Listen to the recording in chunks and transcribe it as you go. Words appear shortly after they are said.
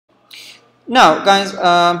Now, guys,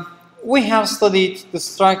 we have studied the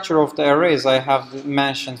structure of the arrays I have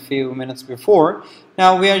mentioned a few minutes before.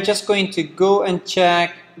 Now we are just going to go and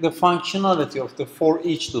check the functionality of the for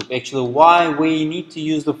each loop, actually why we need to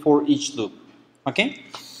use the for each loop. Okay,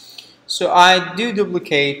 so I do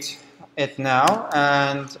duplicate it now,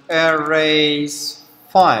 and arrays5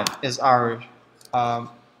 is our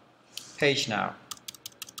page now.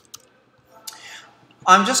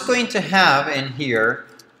 I'm just going to have in here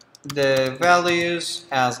the values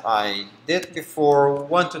as I did before,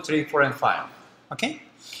 1, 2, 3, 4, and 5. Okay?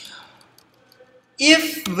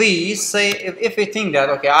 If we say, if we think that,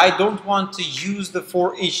 okay, I don't want to use the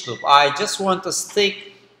for each loop, I just want to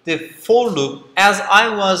stick the for loop as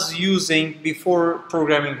I was using before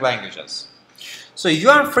programming languages. So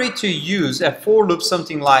you are free to use a for loop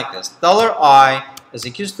something like this. $I is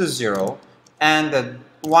equals to 0, and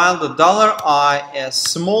while the $I is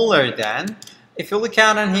smaller than, if you look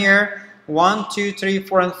out in here, 1, 2, 3,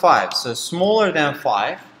 4, and 5. So smaller than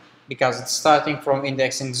 5, because it's starting from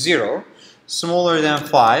indexing 0. Smaller than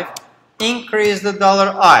 5, increase the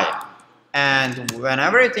 $I. And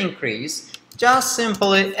whenever it increases, just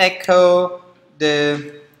simply echo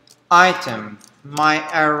the item, my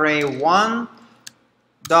array1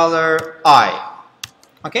 $I.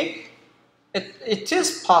 Okay? It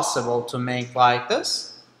is possible to make like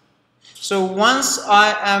this. So once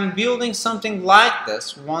I am building something like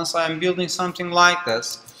this,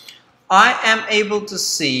 I am able to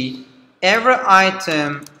see every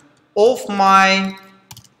item of my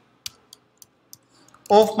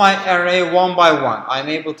array one by one. I'm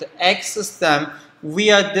able to access them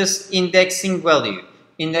via this indexing value.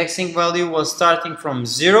 Indexing value was starting from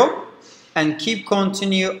 0 and keep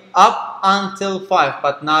continue up until 5,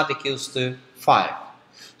 but not equals to 5.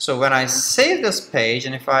 So when I save this page,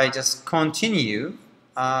 and if I just continue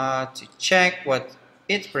to check what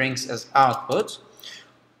it brings as output,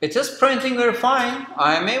 it is printing very fine.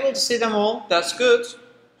 I am able to see them all. That's good.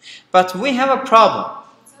 But we have a problem.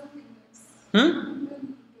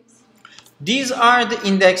 These are the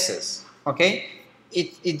indexes. Okay,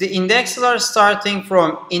 the indexes are starting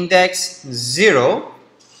from index 0,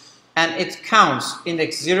 and it counts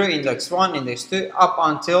index 0, index 1, index 2 up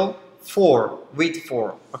until 4 with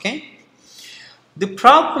 4. Okay, the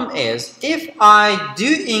problem is if I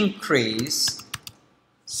do increase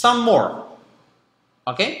some more.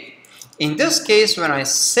 Okay, in this case, when I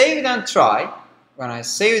save it and try,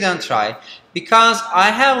 because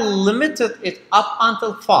I have limited it up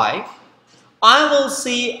until 5, I will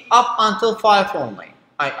see up until 5 only.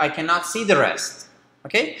 I cannot see the rest.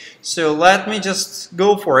 Okay, so let me just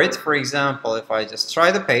go for it. For example, if I just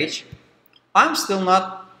try the page, I'm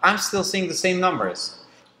still seeing the same numbers.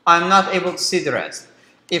 I'm not able to see the rest.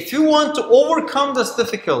 If you want to overcome this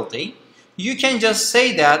difficulty, you can just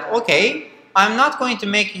say that, okay, I'm not going to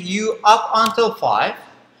make you up until 5.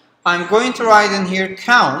 I'm going to write in here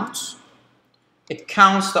count. It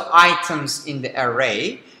counts the items in the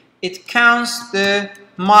array. It counts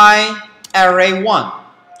my array 1.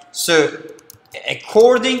 So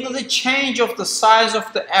according to the change of the size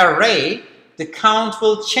of the array, the count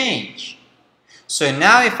will change. So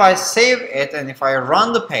now if I save it and if I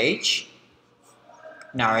run the page,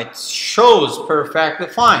 now it shows perfectly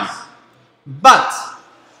fine. But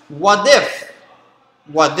what if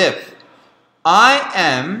I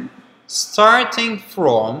am starting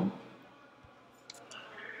from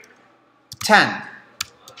 10?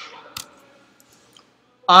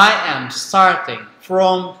 I am starting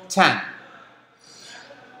from 10.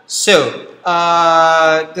 So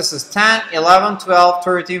this is 10, 11, 12,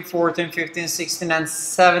 13, 14, 15, 16, and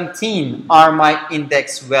 17 are my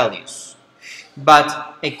index values.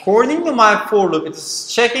 But according to my for loop, it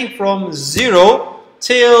is checking from 0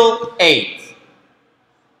 till 8.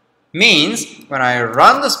 Means when I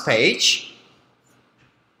run this page,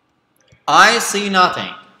 I see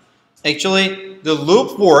nothing. Actually, the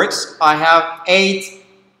loop works. I have 8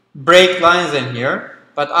 break lines in here,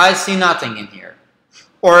 but I see nothing in here.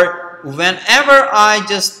 Or whenever I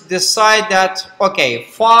just decide that, okay,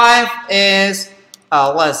 5 is,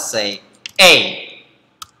 let's say, A.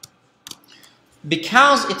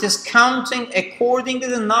 Because it is counting according to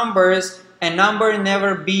the numbers, a number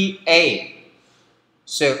never be A.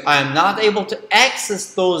 So I am not able to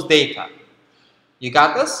access those data. You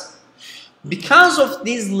got this? Because of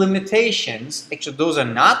these limitations, actually those are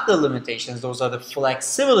not the limitations, those are the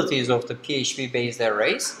flexibilities of the PHP-based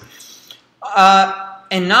arrays.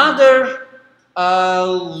 Another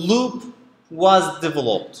loop was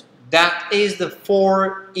developed. That is the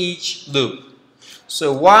for each loop.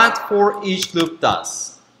 So what for each loop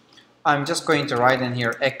does? I'm just going to write in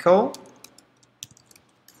here echo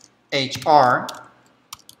HR,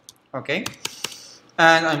 okay,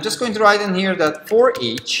 and I'm just going to write in here that for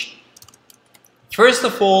each, first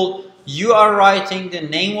of all, you are writing the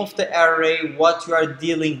name of the array, what you are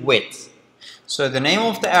dealing with. So the name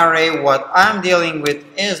of the array, what I'm dealing with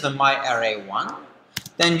is the my array 1.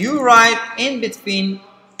 Then you write in between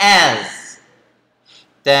as.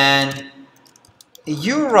 Then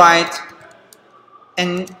you write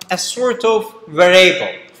a sort of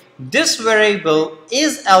variable. This variable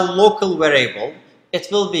is a local variable. It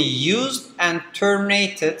will be used and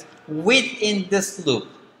terminated within this loop.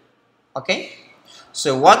 Okay?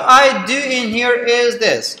 So what I do in here is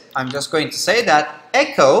this. I'm just going to say that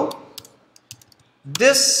echo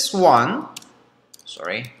this one,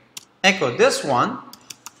 echo this one,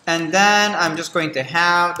 and then I'm just going to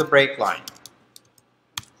have the break line.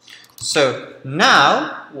 So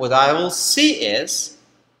now what I will see is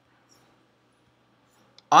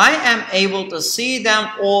I am able to see them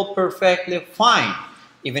all perfectly fine,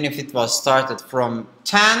 even if it was started from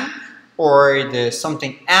 10 or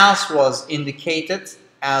something else was indicated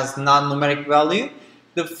as non-numeric value.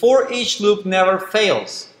 The for each loop never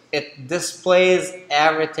fails. It displays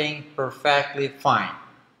everything perfectly fine.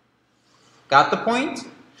 Got the point?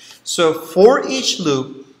 So for each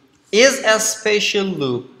loop is a special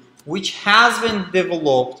loop which has been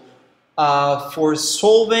developed for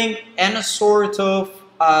solving any sort of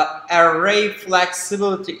array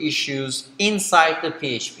flexibility issues inside the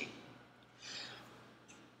PHP.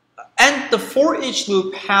 And the for each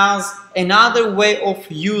loop has another way of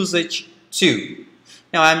usage too.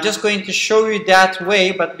 Now I'm just going to show you that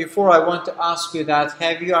way, but before I want to ask you that,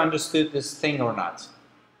 have you understood this thing or not?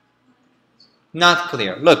 Not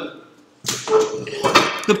clear. Look,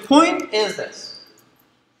 the point is this.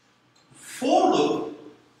 For loop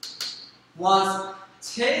was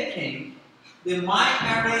taking the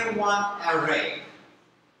myArray1 array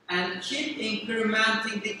and keep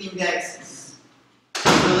incrementing the indexes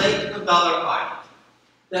related to $I.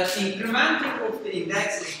 That incrementing of the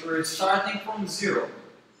indexes were starting from 0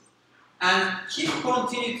 and keep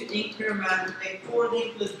continue to increment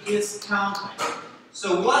according to this counting.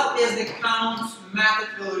 So what is the count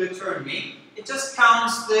method will return me? It just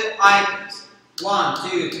counts the items. 1,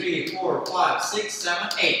 2, 3, 4, 5, 6, 7,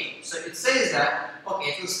 8. So it says that,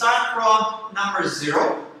 okay, it will start from number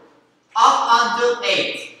 0 up until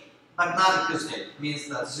 8, but not equal to 8. It means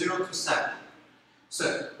that 0 to 7.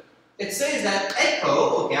 So it says that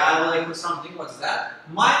echo, okay, I will echo something, what's that?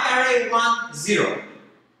 myArray1 0.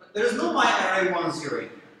 But there is no myArray1 0 in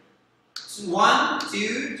here. So 1,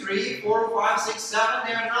 2, 3, 4, 5, 6, 7,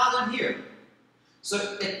 they are not in here.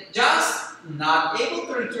 So it just not able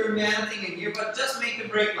to return me anything in here, but just make the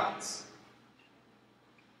break lines.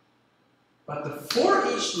 But the for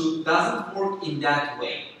each loop doesn't work in that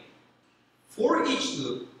way. For each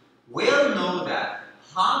loop will know that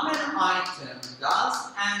how many items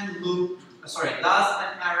does an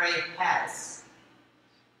array has,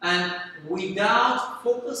 and without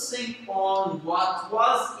focusing on what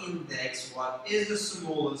was indexed, what is the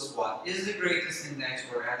smallest, what is the greatest index,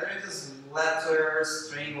 whether it is letter,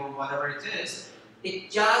 string, or whatever it is, it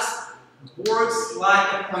just works like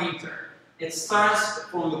a pointer. It starts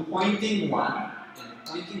from the pointing 1, and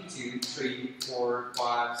pointing 2, 3, 4,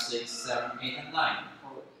 5, 6, 7, 8, and 9.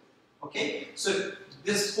 Okay, so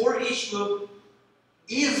this for each loop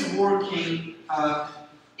is working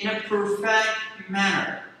in a perfect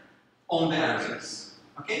manner on the arrays.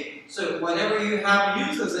 Okay, so whatever you have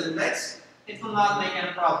used as an index, it will not make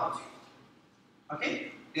any problem to you.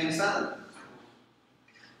 Okay, do you understand that?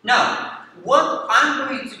 Now, what I'm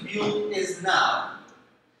going to build is now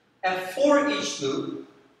a for each loop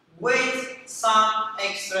with some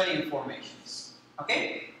extra informations.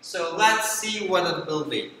 Okay, so let's see what it will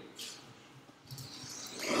be.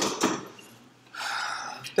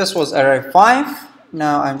 This was array 5.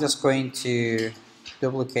 Now I'm just going to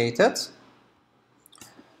duplicate it.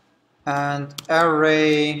 And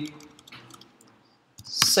array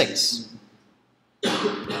 6.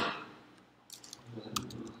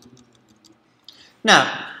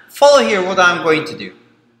 Now, follow here what I'm going to do.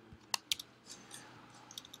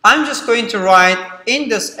 I'm just going to write in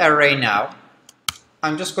this array now.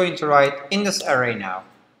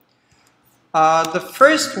 The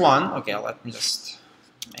first one, okay, let me just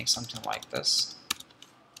make something like this.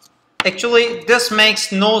 Actually, this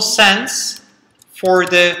makes no sense for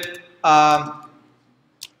the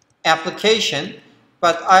application,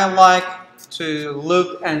 but I like to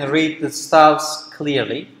look and read the stuffs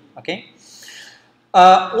clearly. Okay.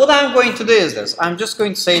 What I'm going to do is this. I'm just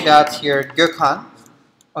going to say that here Gokhan,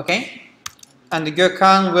 okay, and the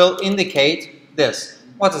Gokhan will indicate this.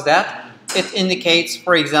 What is that? it indicates,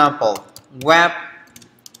 for example, web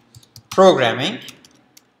programming,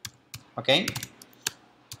 okay,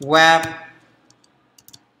 web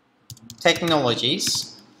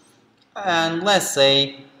technologies, and let's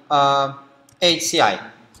say HCI,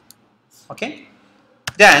 okay.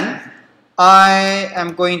 Then I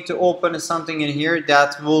am going to open something in here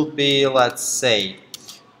that will be, let's say,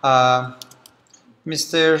 Mr.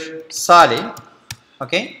 Salih,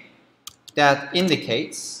 okay, that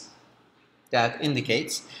indicates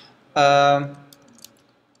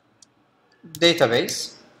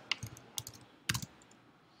database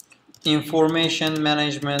information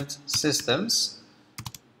management systems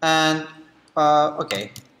and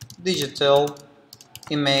okay, digital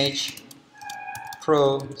image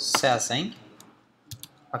processing,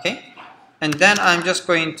 okay. And then I'm just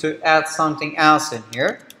going to add something else in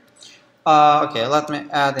here. Okay, let me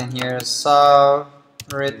add in here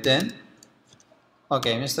Savritin.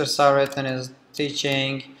 Okay, Mr. Savritin is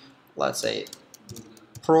teaching, let's say,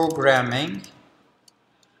 programming,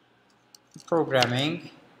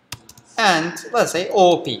 and let's say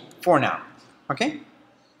OOP for now, okay.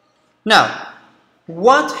 Now,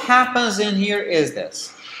 what happens in here is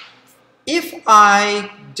this. If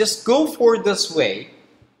I just go for this way,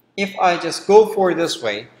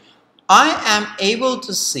 I am able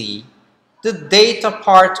to see the data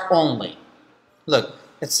part only. Look,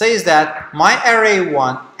 it says that my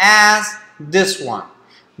array1 as this one.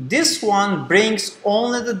 This one brings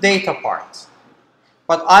only the data part.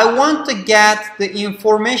 But I want to get the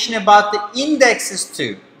information about the indexes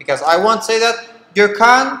too. Because I want to say that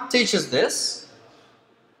Gokhan teaches this,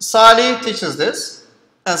 Salih teaches this,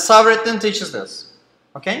 and Savritin teaches this.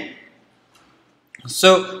 Okay?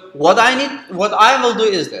 So what I will do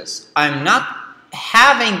is this. I'm not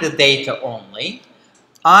having the data only.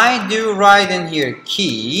 I do write in here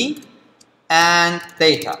key and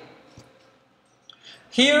data.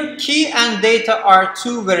 Here key and data are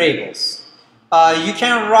two variables. You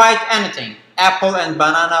can write anything, apple and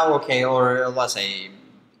banana, okay, or let's say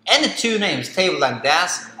any two names, table and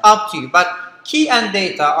desk, up to you. But key and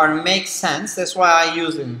data make sense, that's why I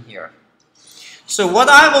use it in here. So what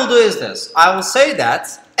I will do is this. I will say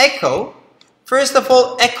that echo, first of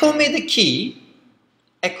all, echo me the key,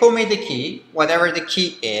 whatever the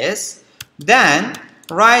key is. Then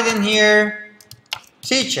write in here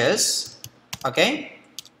teaches, okay.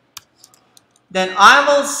 Then I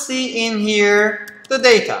will see in here the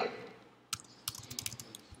data.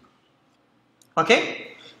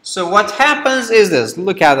 Okay? So what happens is this.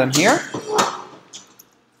 Look at them here.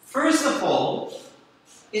 First of all,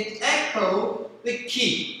 it echoes the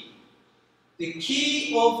key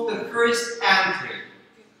of the first entry.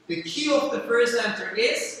 The key of the first entry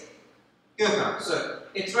is Gokhan. So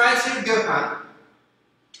it writes here Gokhan.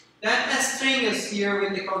 Then a string is here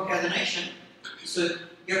with the concatenation. So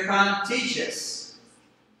Gokhan teaches.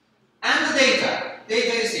 And the data.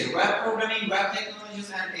 Data is here. Web programming, web technologies,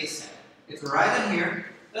 and ASAP. It's right in here.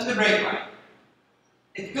 Then the breakpoint.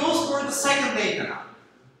 It goes for the second data now.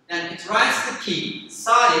 And it writes the key.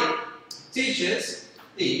 Salih teaches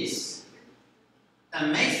these.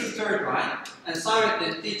 And makes the third line. And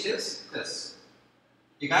Savritin teaches this.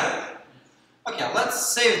 You got it? Okay,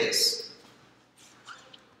 let's save this.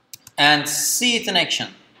 And see it in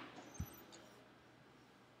action.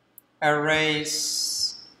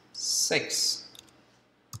 Arrays2.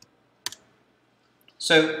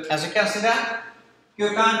 So, as you can see that,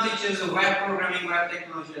 Gokhan teaches web programming, web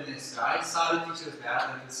technology, and this guy. Salih teaches that,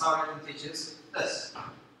 and Savritin teaches this.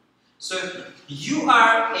 So, you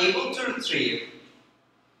are able to retrieve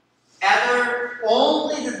either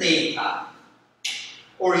only the data,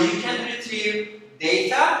 or you can retrieve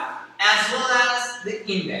data as well as the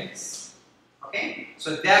index. Okay?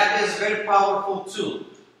 So, that is a very powerful tool.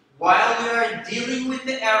 While we are dealing with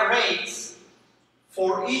the arrays,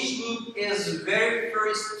 for each loop is the very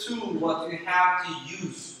first tool what you have to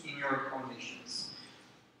use in your conditions.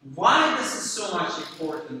 Why this is so much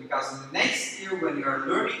important? Because in the next year when you are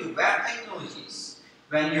learning web technologies,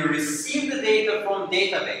 when you receive the data from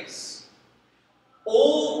database,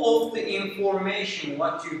 all of the information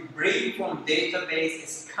what you bring from database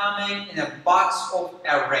is coming in a box of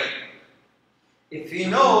array. If you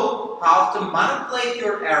know how to manipulate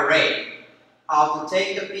your array, how to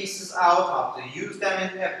take the pieces out, how to use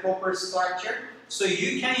them in a proper structure, so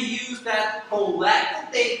you can use that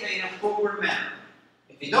collect the data in a proper manner.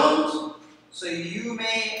 If you don't, so you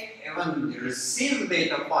may even receive the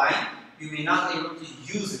data fine, you may not be able to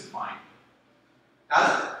use it fine.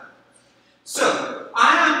 Got it? So,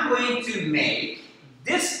 I am going to make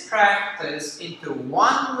this practice into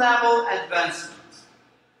one level advancement.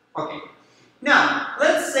 Okay. Now,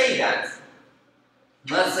 let's say that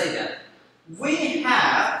let's say that we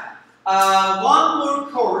have one more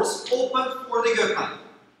course open for the Gokhan.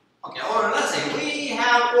 Okay, or let's say we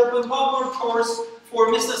have opened one more course for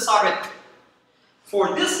Mr. Sabit.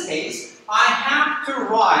 For this case, I have to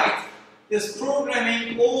write this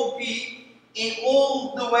programming OP in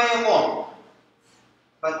all the way along.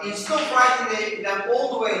 But instead of writing them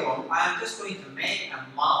all the way along, I am just going to make a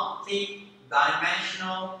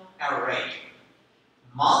multi-dimensional array.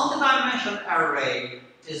 Multi-dimensional array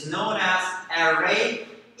is known as array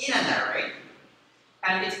in an array,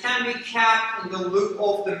 and it can be kept in the loop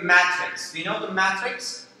of the matrix. You know the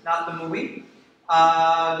matrix, not the movie?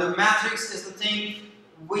 The matrix is the thing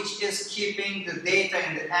which is keeping the data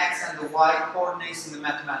in the x and the y coordinates in the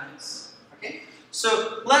mathematics. Okay?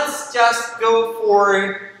 So let's just go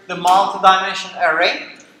for the multi-dimensional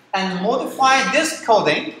array and modify this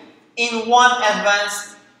coding in one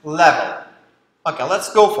advanced level. Okay,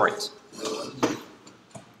 let's go for it.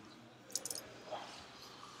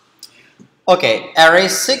 Okay, array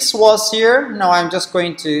 6 was here. Now I'm just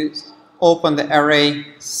going to open the array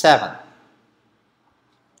 7.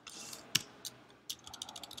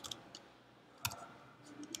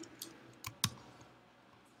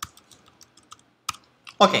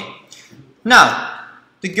 Okay, now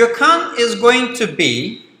the Gokhan is going to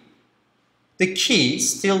be the key,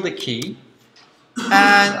 still the key,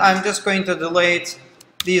 and I'm just going to delete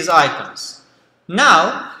these items.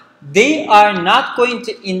 Now, they are not going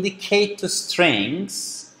to indicate to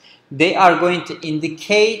strings, they are going to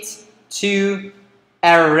indicate to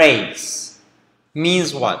arrays.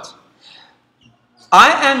 Means what?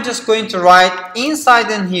 I am just going to write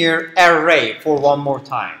inside in here array for one more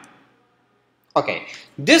time. Okay,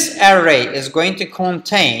 this array is going to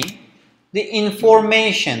contain the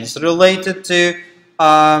informations related to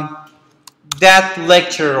that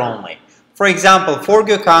lecture only. For example, for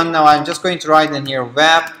Gokhan, now I'm just going to write in here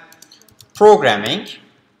web programming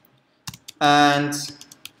and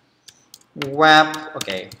web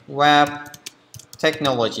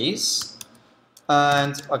technologies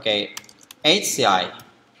and HCI.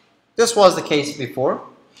 This was the case before.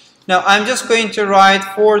 Now I'm just going to write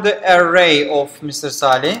for the array of Mr.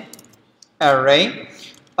 Saleh array.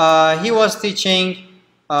 He was teaching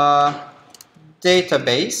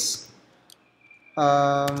database.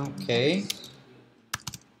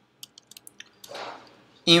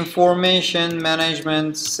 Information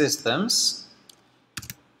management systems,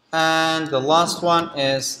 and the last one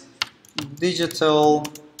is digital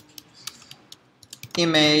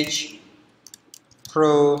image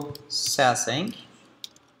processing.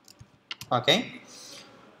 Okay,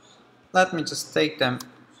 let me just take them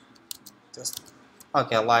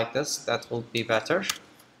like this. That will be better.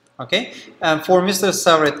 Okay, and for Mr.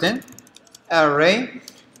 Savretin array,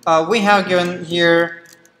 we have given here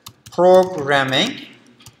programming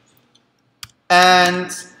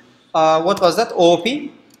and what was that? OP?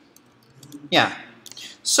 Yeah.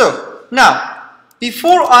 So now,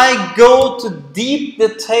 before I go to deep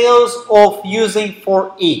details of using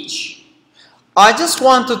for each, I just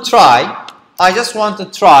want to try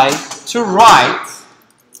to write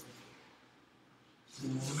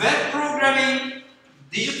web programming,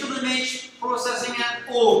 digital image processing, and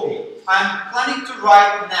OP. I'm planning to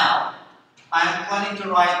write now.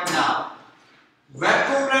 Web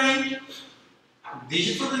programming,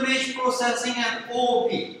 digital image processing, and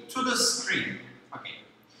OP to the screen. Okay.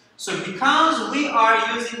 So because we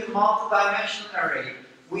are using the multi-dimensional array,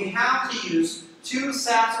 we have to use two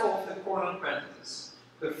sets of the corner parentheses.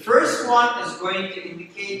 The first one is going to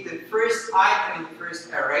indicate the first item in the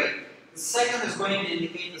first array. The second is going to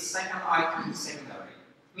indicate the second item in the second array.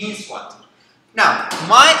 Means what? Now,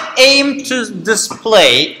 my aim to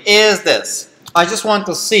display is this. I just want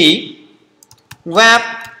to see web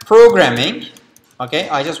programming. Okay,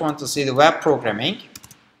 I just want to see the web programming.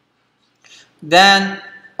 Then,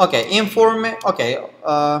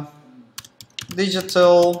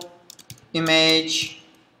 digital image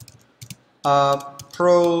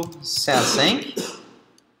processing,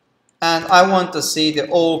 and I want to see the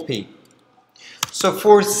OP. So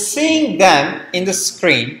for seeing them in the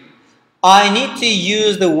screen, I need to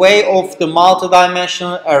use the way of the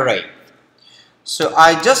multi-dimensional array. So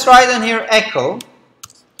I just write in here echo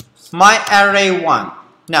my array 1.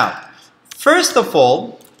 Now, first of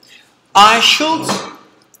all, I should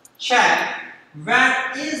check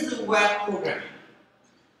where is the web programming.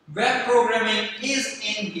 Web programming is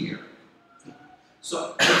in here.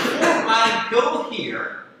 So before I go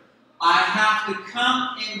here, I have to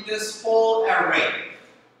come in this whole array.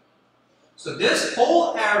 So this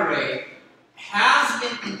whole array has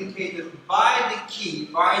been indicated by the key,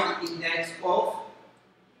 by the index of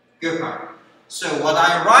Gokhan. So what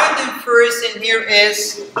I write in first in here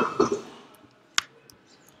is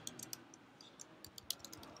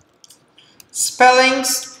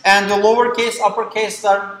spellings, and the lowercase, uppercase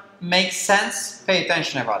are make sense. Pay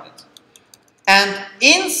attention about it. And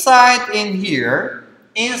inside in here,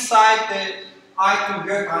 inside the item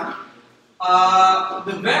Gokhan,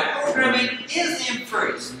 the web programming is in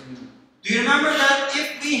first. Do you remember that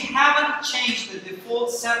if we haven't changed the default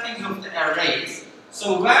settings of the arrays,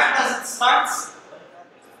 so where does it start?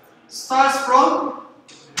 Starts from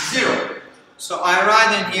 0. So I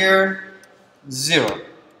write in here 0.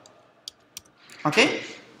 Okay?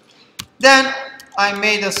 Then I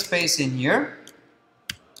made a space in here.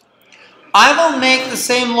 I will make the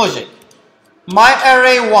same logic. My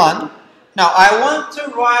array 1. Now I want to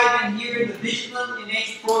write in here the digital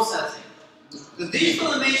image processing. The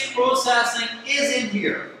digital image processing is in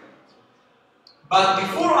here. But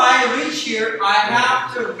before I reach here, I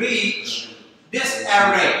have to reach this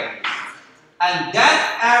array. And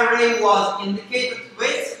that array was indicated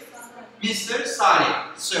with Mr.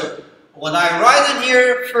 Salih. So what I write in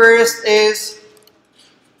here first is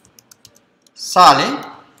Salih.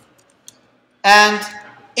 And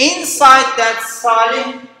inside that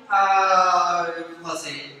Salih, let's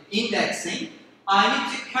say indexing, I need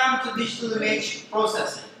to come to digital image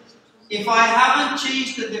processing. If I haven't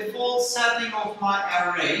changed the default setting of my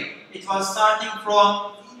array, it was starting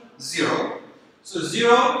from 0. So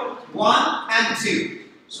 0, 1, and 2.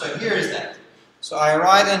 So here is that. So I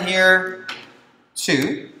write in here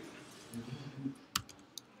 2.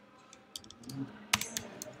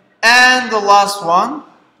 And the last one.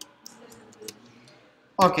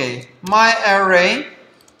 Okay, my array.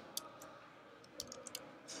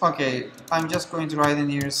 Okay, I'm just going to write in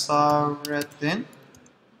here Sareddin.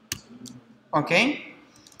 Okay,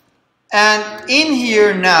 and in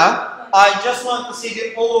here now, I just want to see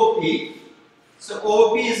the OOP. So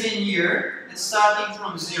OOP is in here, it's starting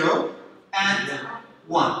from 0 and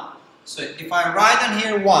 1. So if I write in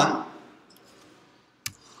here 1,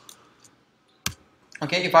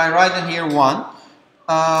 okay, if I write in here 1,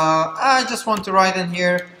 I just want to write in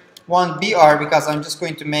here 1 BR because I'm just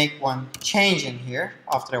going to make one change in here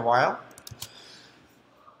after a while.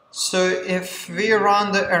 So if we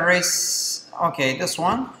run the arrays, okay, this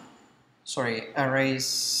one, sorry, array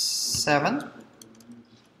 7.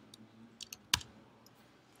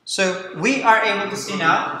 So we are able to see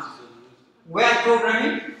now web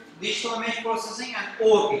programming, digital image processing, and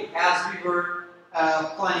OOP as we were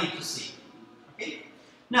planning to see. Okay.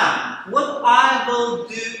 Now, what I will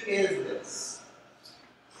do is this.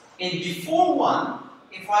 In before one,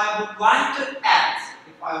 if I would like to add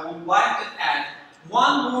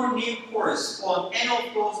one more new course on any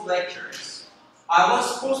of those lectures, I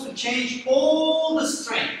was supposed to change all the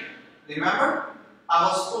string. Remember? I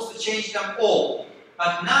was supposed to change them all.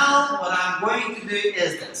 But now what I'm going to do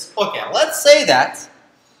is this. Okay, let's say that.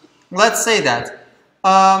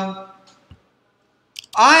 I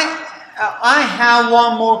have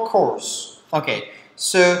one more course. Okay,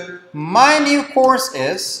 so my new course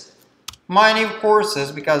is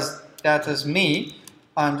because that is me.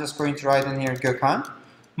 I'm just going to write in here Gokhan.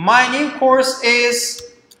 My new course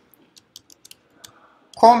is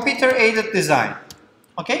computer-aided design.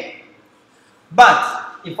 Okay,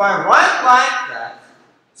 but if I write like that,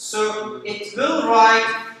 so it will write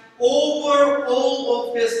over all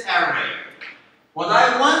of this array. What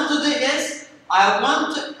I want to do is I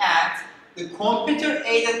want to add the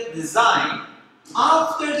computer-aided design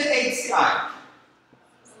after the HCI.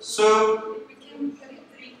 So,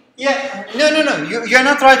 yeah, no, you're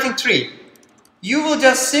not writing 3. You will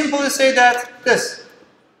just simply say that this.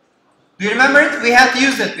 Do you remember it? We had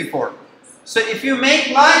used it before. So if you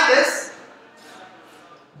make like this,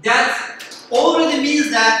 that already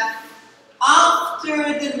means that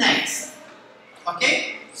after the next.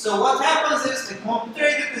 Okay? So what happens is the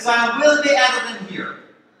computer-aided design will be added in here.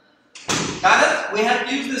 Got it? We have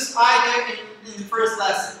used this idea in the first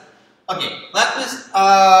lesson. Okay, let us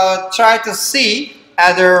try to see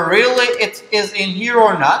whether really it is in here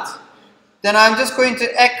or not. Then I'm just going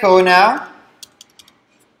to echo now.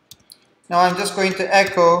 Now I'm just going to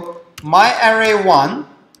echo my array 1.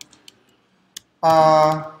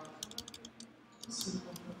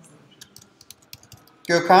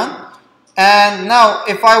 Gokhan. And now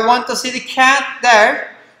if I want to see the cat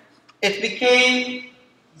there, it became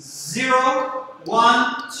 0,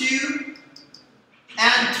 1, 2,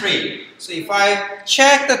 and 3. So if I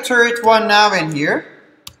check the third one now in here,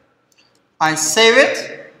 I save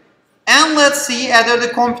it, and let's see whether the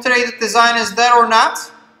computer-aided design is there or not.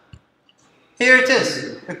 Here it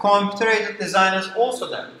is. The computer-aided design is also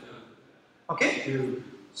there. Okay?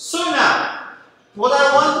 So now, what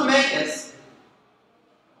I want to make is,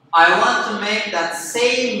 I want to make that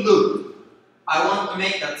same loop. I want to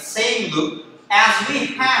make that same loop as we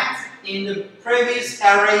had in the previous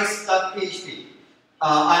arrays.php.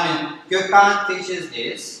 Gokhan teaches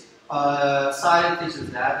this, Sari teaches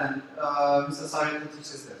that, and Mr. Sari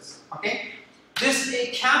teaches this. Okay?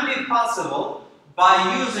 It can be possible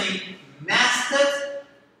by using nested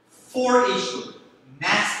foreach loop.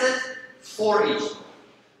 Nested foreach loop.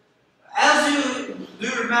 As you do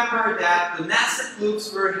remember that the nested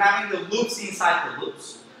loops were having the loops inside the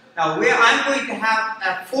loops. Now I'm going to have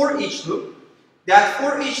a foreach loop. That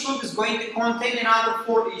foreach loop is going to contain another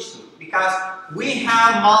foreach loop because we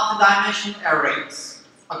have multi-dimensional arrays.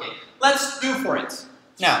 Okay, let's do for it.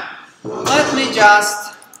 Now, let me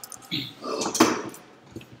just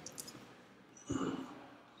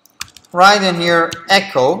write in here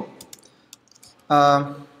echo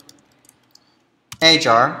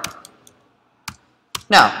ajar.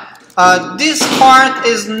 Now, this part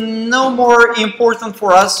is no more important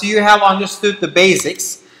for us. You have understood the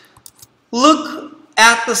basics. Look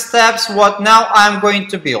at the steps what now I'm going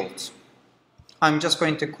to build. I'm just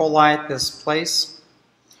going to collide this place.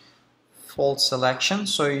 Fold selection,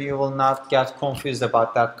 so you will not get confused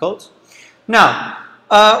about that code. Now,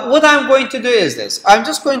 what I'm going to do is this. I'm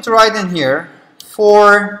just going to write in here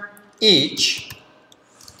for each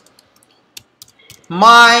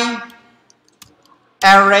my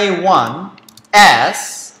array1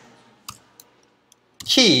 as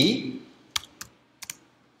key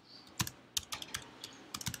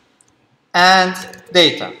and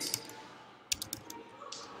data.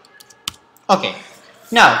 Okay,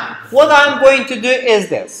 now what I'm going to do is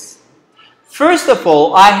this. First of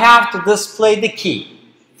all, I have to display the key.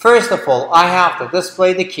 First of all, I have to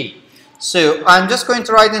display the key. So I'm just going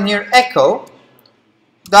to write in here echo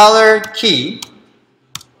 $key,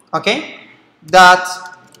 okay, that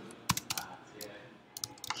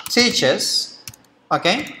teaches,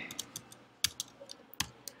 okay,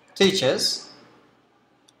 teaches,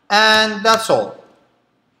 and that's all.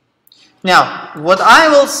 Now, what I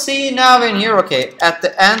will see now in here, okay, at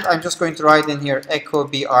the end, I'm just going to write in here echo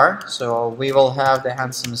br, so we will have the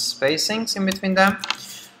handsome spacings in between them.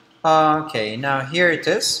 Okay, now here it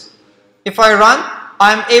is. If I run,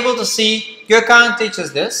 I'm able to see Gokhan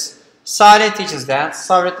teaches this, Sari teaches that,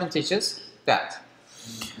 Savritin teaches that.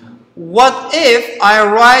 What if I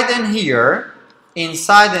write in here,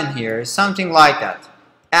 inside in here, something like that,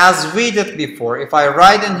 as we did before, if I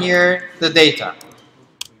write in here the data.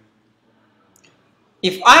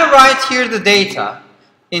 If I write here the data,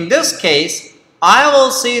 in this case, I will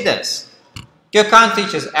see this. Gokhan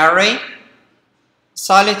teaches array,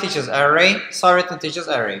 Salih teaches array, Savritin teaches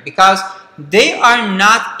array, because they are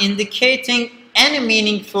not indicating any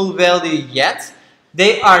meaningful value yet.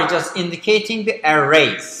 They are just indicating the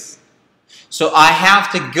arrays. So I have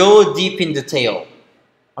to go deep in detail.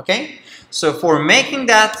 Okay? So for making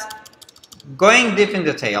that, going deep in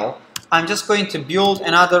detail, I'm just going to build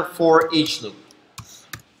another for each loop.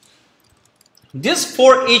 This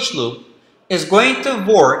for each loop is going to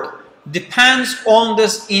work depends on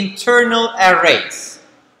this internal arrays.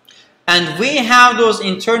 And we have those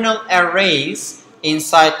internal arrays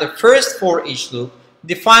inside the first for each loop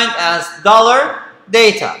defined as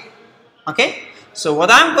 $data. Okay? So what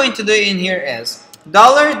I'm going to do in here is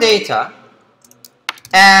 $data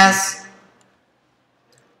as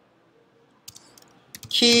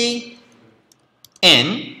key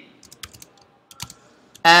in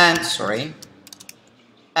and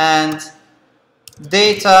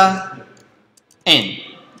data in.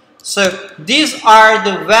 So these are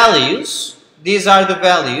the values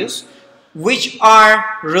which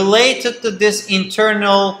are related to this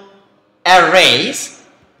internal arrays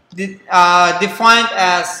defined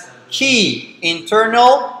as key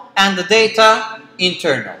internal and the data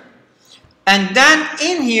internal. And then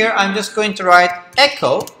in here I'm just going to write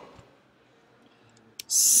echo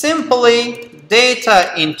simply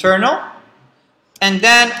data internal, and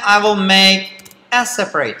then I will make a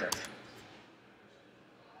separator.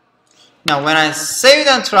 Now when I save it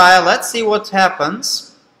and try, let's see what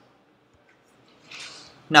happens.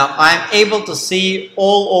 Now I'm able to see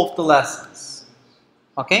all of the lessons.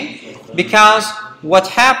 Okay? Because what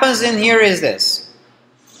happens in here is this.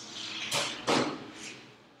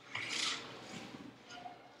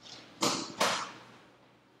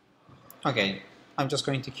 Okay, I'm just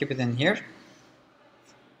going to keep it in here.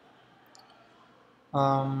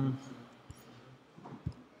 I'm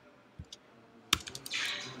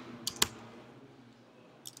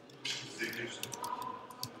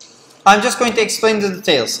just going to explain the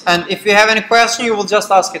details, and if you have any question, you will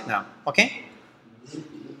just ask it now. Okay?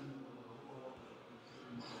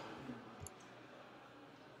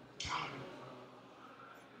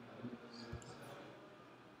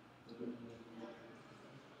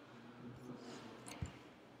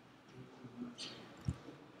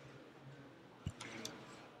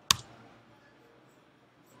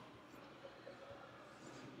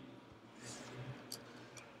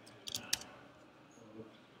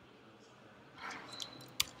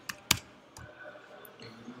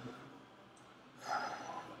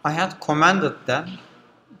 I had commanded that,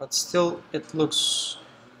 but still it looks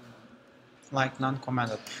like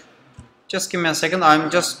non-commanded. Just give me a second. I'm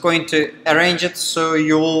just going to arrange it so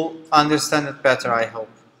you'll understand it better, I hope.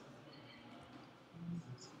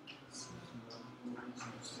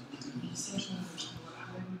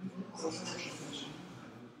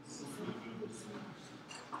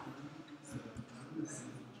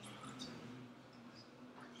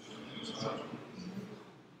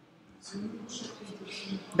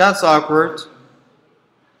 That's awkward.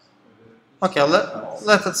 Okay,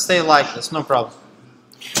 let it stay like this, no problem.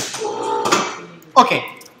 Okay.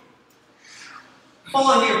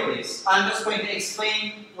 Follow here, please. I'm just going to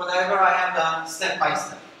explain whatever I have done step by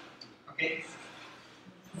step. Okay?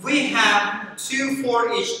 We have two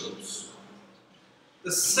for each loops.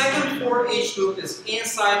 The second for each loop is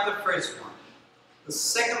inside the first one. The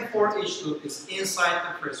second for each loop is inside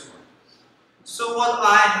the first one. So what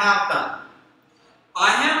I have done, I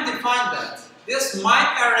have defined that this my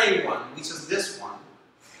array one, which is this one,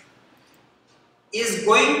 is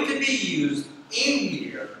going to be used in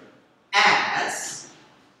here as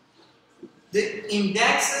the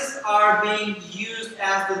indexes are being used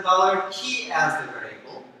as the $key as the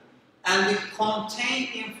variable, and the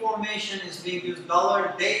contained information is being used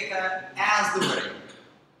 $data as the variable.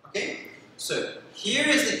 Okay? So here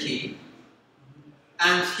is the key,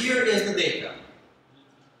 and here is the data.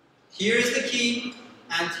 Here is the key,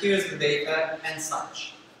 and here is the data, and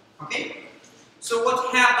such. Okay? So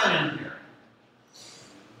what happened in here?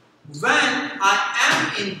 When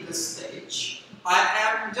I am in this stage,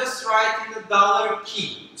 I am just writing the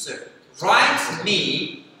 $key. So write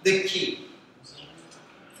me the key,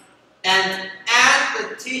 and add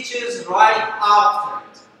the teachers right after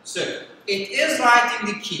it. So it is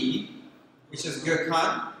writing the key, which is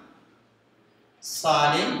Gokhan,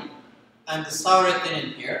 Salim, and the Sauretin in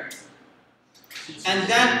here, and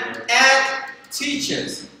then add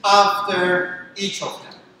teachers after each of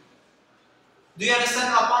them. Do you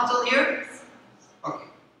understand up until here? Okay.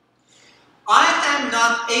 I am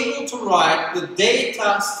not able to write the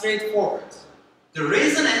data straightforward. The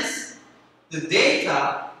reason is the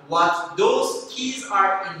data, what those keys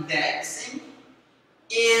are indexing,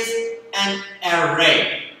 is an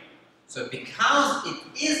array. So because it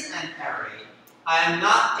is an array, I am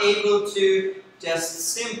not able to just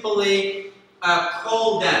simply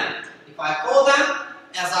call them. If I call them,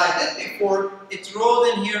 as I did before, it wrote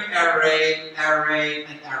in here array, array,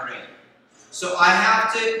 and array. So I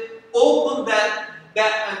have to open that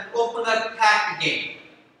pack again.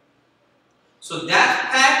 So that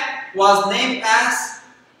pack was named as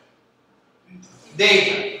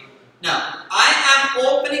data. Now I am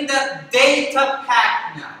opening that data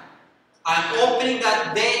pack now. I'm opening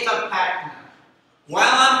that data pack now.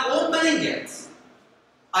 While I'm opening it,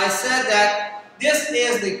 I said that this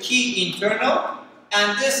is the key internal,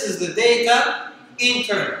 and this is the data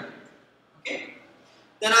internal. Okay?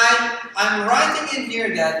 Then I'm writing in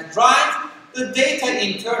here that write the data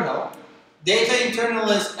internal. Data internal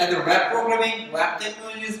is either web programming, web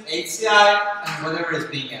technologies, HCI, and whatever is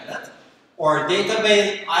being added, or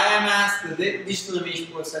database, IMS, the digital image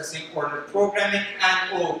processing, or the programming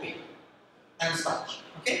and OOP, and such.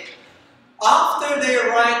 Okay? After they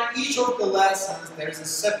write each of the lessons, there is a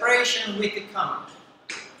separation with the comma.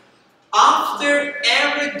 After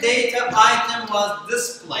every data item was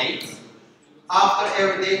displayed,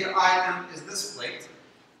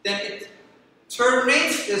 then it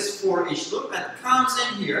terminates this for each loop and comes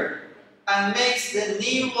in here and makes the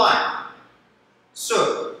new line.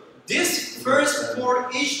 So this first for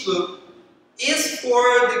each loop is for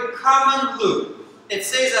the common loop. It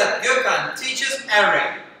says that Gokhan teaches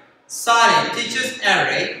array, Salim teaches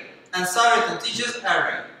array, and Sauretin teaches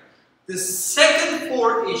array. The second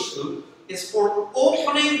for each loop is for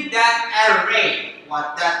opening that array,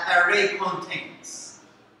 what that array contains.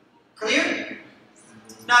 Clear?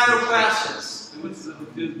 Now your questions. What's the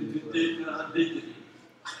difference between data and data?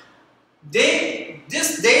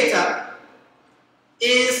 This data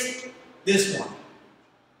is this one,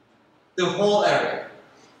 the whole array.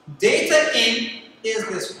 Data in is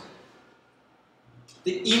this one,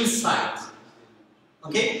 the inside.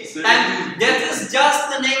 Okay? And that is just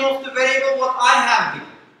the name of the variable what I have given.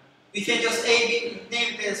 We can just name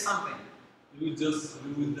it as something. We would just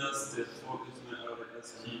step for this array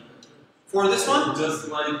as key. For this one? Just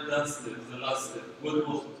like that step, the last step. What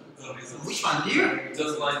was the reason? Which one? Here?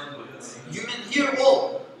 Just like this. You mean here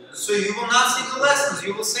all. Yeah. So you will not see the lessons.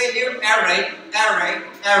 You will say here array, array,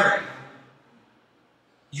 array.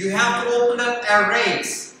 You have to open up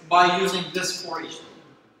arrays by using this for each.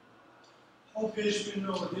 How PHP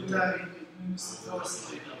know data in the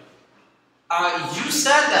first data? You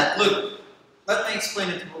said that. Look, let me explain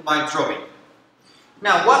it by drawing.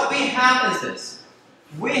 Now, what we have is this.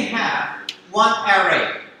 We have one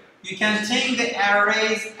array. You can take the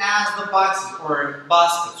arrays as the boxes or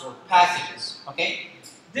baskets or packages. Okay?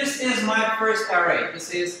 This is my first array.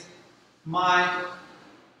 This is my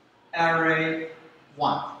array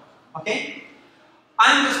 1. Okay?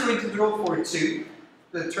 I'm just going to draw for 2.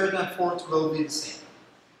 The third and fourth will be the same.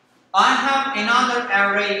 I have another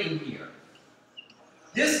array in here.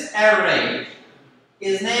 This array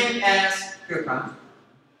is named as Gokhan,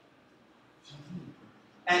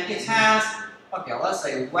 and it has, okay, let's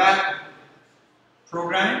say web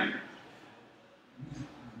programming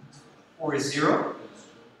or 0,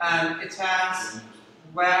 and it has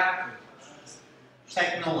web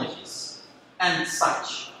technologies and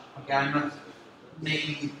such. Okay, I'm not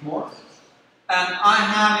making it more. And I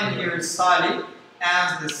have in here Salih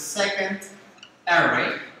as the second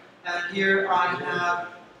array, and here I have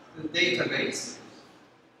the database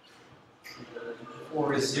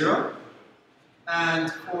for 0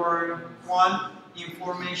 and for 1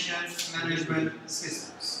 information management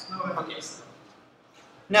systems. Okay.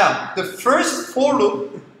 Now the first for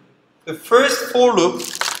loop,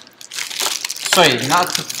 sorry, not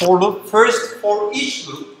the for loop, first for each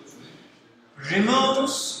loop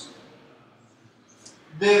removes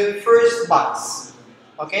the first box.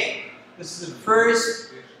 Okay, this is the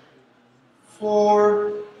first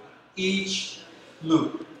for each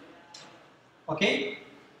loop. Okay,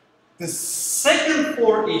 the second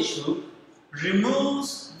for each loop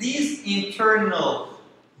removes these internal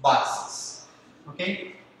boxes.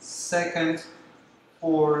 Okay, second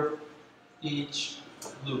for each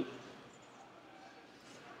loop.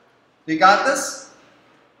 You got this?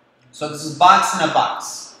 So this is box in a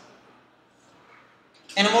box.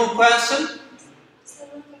 Any more question?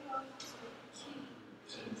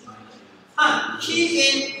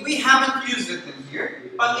 Key in, we haven't used it in here,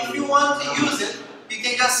 but if you want to use it, you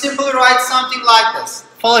can just simply write something like this.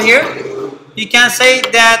 Follow here. You can say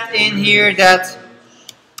that in here that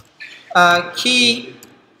key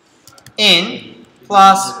in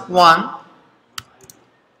plus 1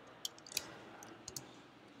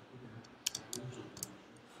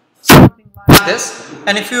 something like this.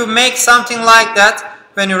 And if you make something like that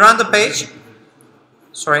when you run the page,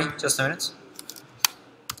 sorry, just a minute.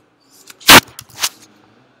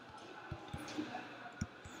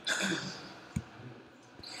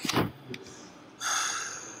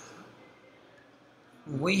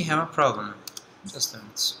 We have a problem. Just a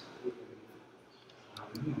minute.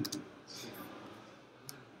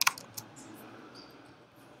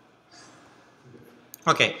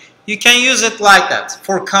 Okay, you can use it like that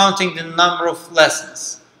for counting the number of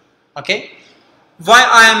lessons. Okay, why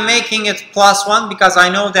I am making it plus 1? Because I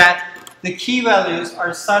know that the key values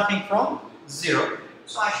are starting from 0,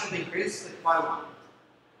 so I should increase it by 1.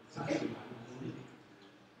 Okay.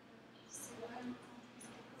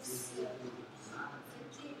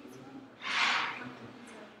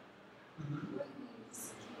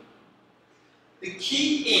 The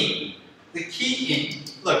key in,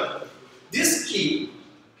 look, this key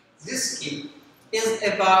is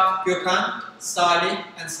about Gokhan, Salih,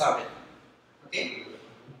 and Sabit. Okay?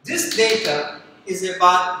 This data is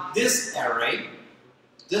about this array,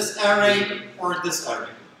 or this array.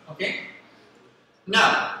 Okay?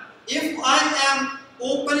 Now, if I am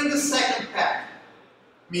opening the second pack,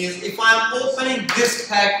 means if I am opening this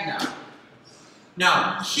pack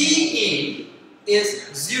now key in is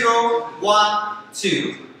 0, 1,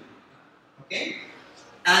 2, okay,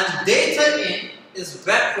 and data in is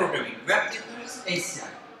web programming. Web technologies, ACI.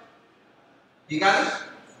 You got it?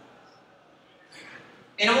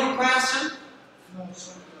 Any more question? No,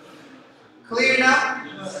 sir. Clear now?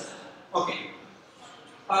 Yes. Okay.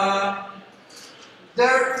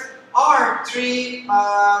 There are 3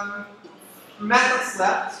 methods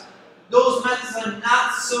left. Those methods are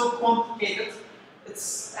not so complicated.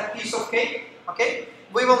 It's a piece of cake. Okay,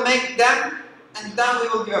 we will make them and then we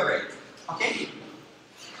will give a break. Okay,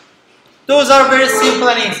 those are very simple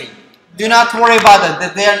and easy. Do not worry about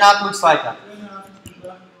it. They are not looks like that.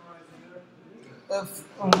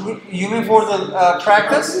 You mean for the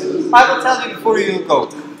practice? I will tell you before you go.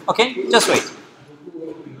 Okay, just wait.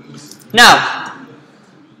 Now,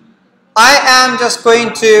 I am just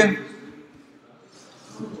going to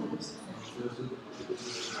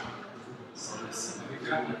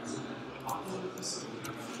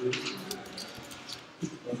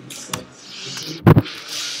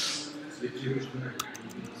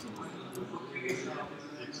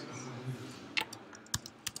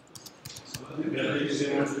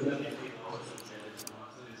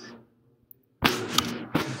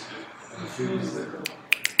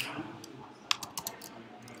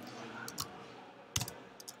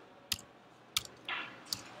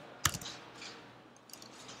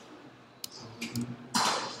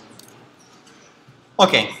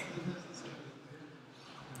Okay.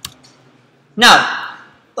 Now,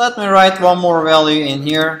 let me write one more value in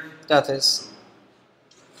here. That is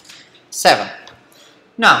 7.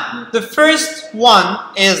 Now, the first one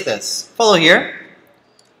is this. Follow here.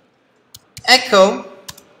 Echo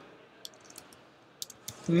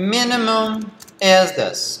minimum is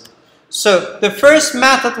this. So, the first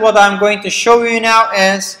method what I'm going to show you now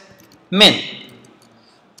is min.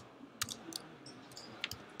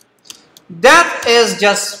 That is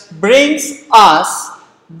just brings us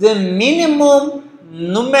the minimum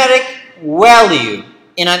numeric value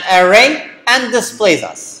in an array and displays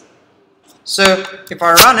us. So if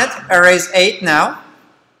I run it, arrays8 now,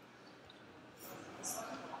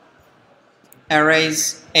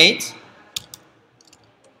 arrays8.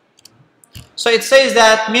 So it says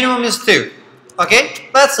that minimum is 2. Okay,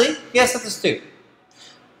 let's see. Yes, it is 2.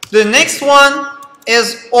 The next one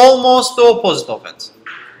is almost the opposite of it.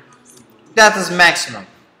 That is maximum.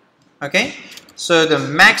 Okay, so the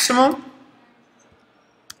maximum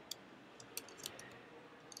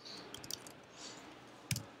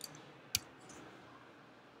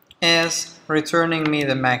is returning me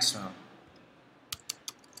the maximum.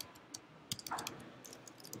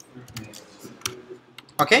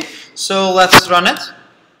 Okay, so let's run it.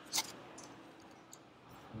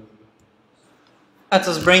 That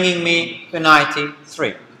is bringing me to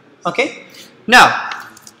 93. Okay, now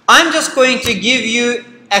I'm just going to give you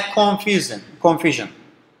a confusion.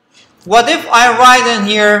 What if I write in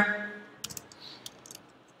here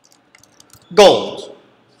gold?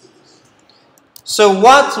 So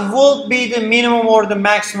what would be the minimum or the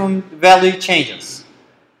maximum value changes?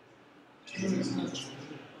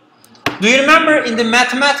 Do you remember in the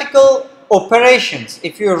mathematical operations,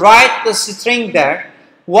 if you write the string there,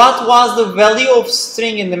 what was the value of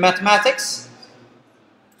string in the mathematics?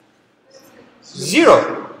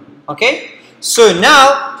 0. Okay? So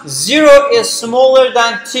now 0 is smaller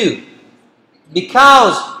than 2.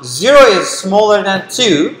 Because 0 is smaller than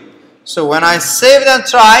 2, so when I save it and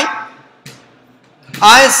try,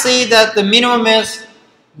 I see that the minimum is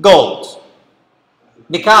gold.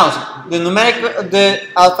 Because the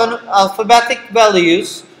alphabetic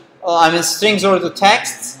values, strings or the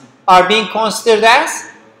texts, are being considered as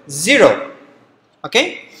 0.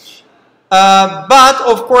 Okay? But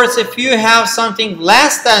of course, if you have something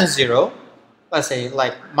less than 0, let's say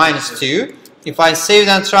like -2, if I save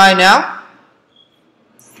and try now,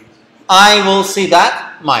 I will see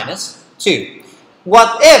that -2.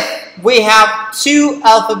 What if we have two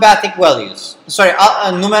alphabetic values? Sorry,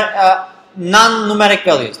 non-numeric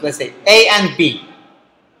values. Let's say A and B.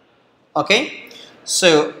 Okay,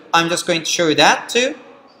 so I'm just going to show you that too.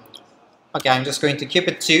 Okay, I'm just going to keep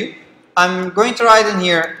it 2. I'm going to write in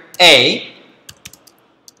here A,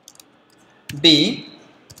 B,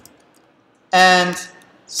 and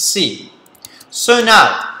C. So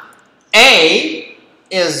now A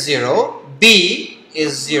is 0, B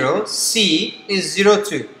is 0, C is 0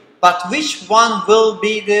 too. But which one will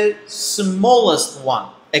be the smallest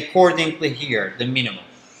one accordingly here, the minimum?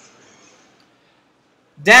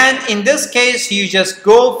 Then in this case you just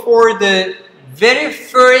go for the very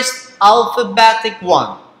first alphabetic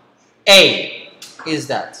one. A is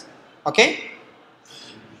that. Okay?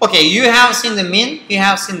 Okay, you have seen the min, you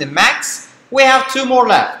have seen the max. We have 2 more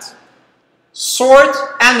left. Sort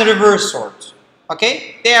and reverse sort.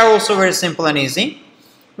 Okay? They are also very simple and easy.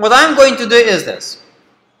 What I'm going to do is this.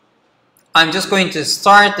 I'm just going to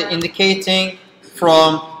start the indicating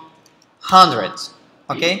from 100.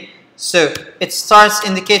 Okay? So it starts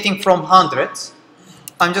indicating from 100.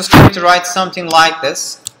 I'm just going to write something like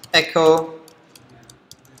this. Echo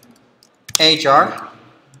ajar.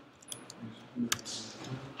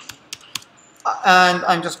 And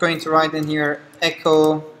I'm just going to write in here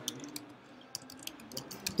echo.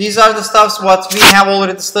 These are the stuffs what we have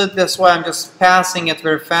already studied. That's why I'm just passing it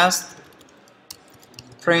very fast.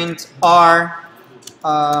 Print R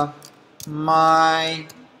my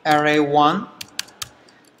array1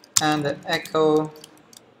 and the echo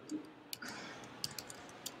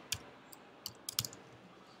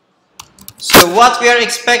so what we are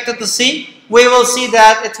expected to see, we will see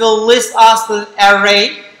that it will list us the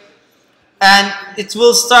array and it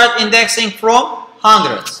will start indexing from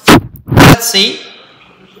hundreds. Let's see.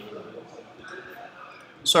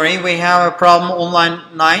 Sorry, we have a problem on line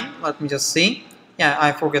 9. Let me just see. Yeah,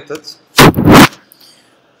 I forget it.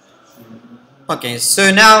 Okay,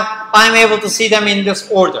 so now I'm able to see them in this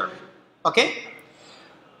order. Okay?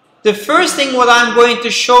 The first thing what I'm going to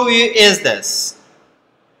show you is this.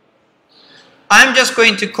 I'm just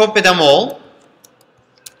going to copy them all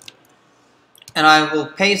and I will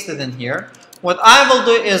paste it in here. What I will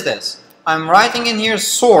do is this. I'm writing in here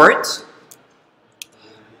sort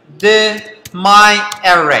my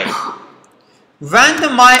array. When the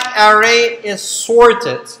my array is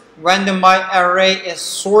sorted,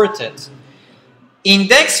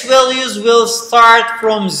 index values will start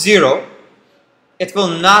from 0. It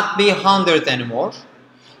will not be 100 anymore.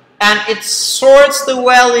 And it sorts the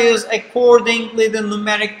values accordingly the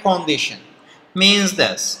numeric condition. Means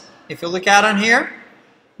this. If you look at on here,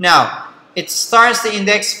 now it starts the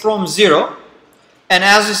index from 0. And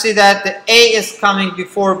as you see that the A is coming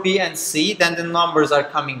before B and C, then the numbers are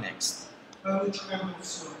coming next.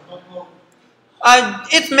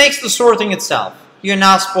 It makes the sorting itself. You're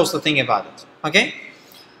not supposed to think about it. Okay?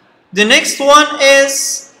 The next one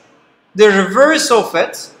is the reverse of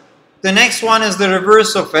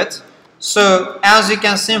it. So as you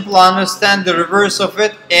can simply understand, the reverse of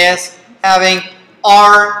it is having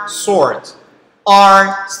R sort.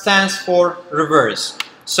 R stands for reverse.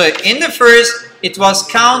 So in the first, it was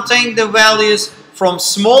counting the values from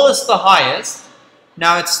smallest to highest.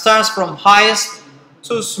 Now it starts from highest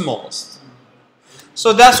to smallest.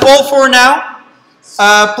 So that's all for now.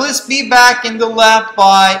 Please be back in the lab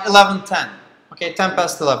by 11:10. Okay, 10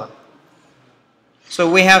 past 11. So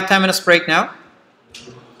we have 10 minutes break now.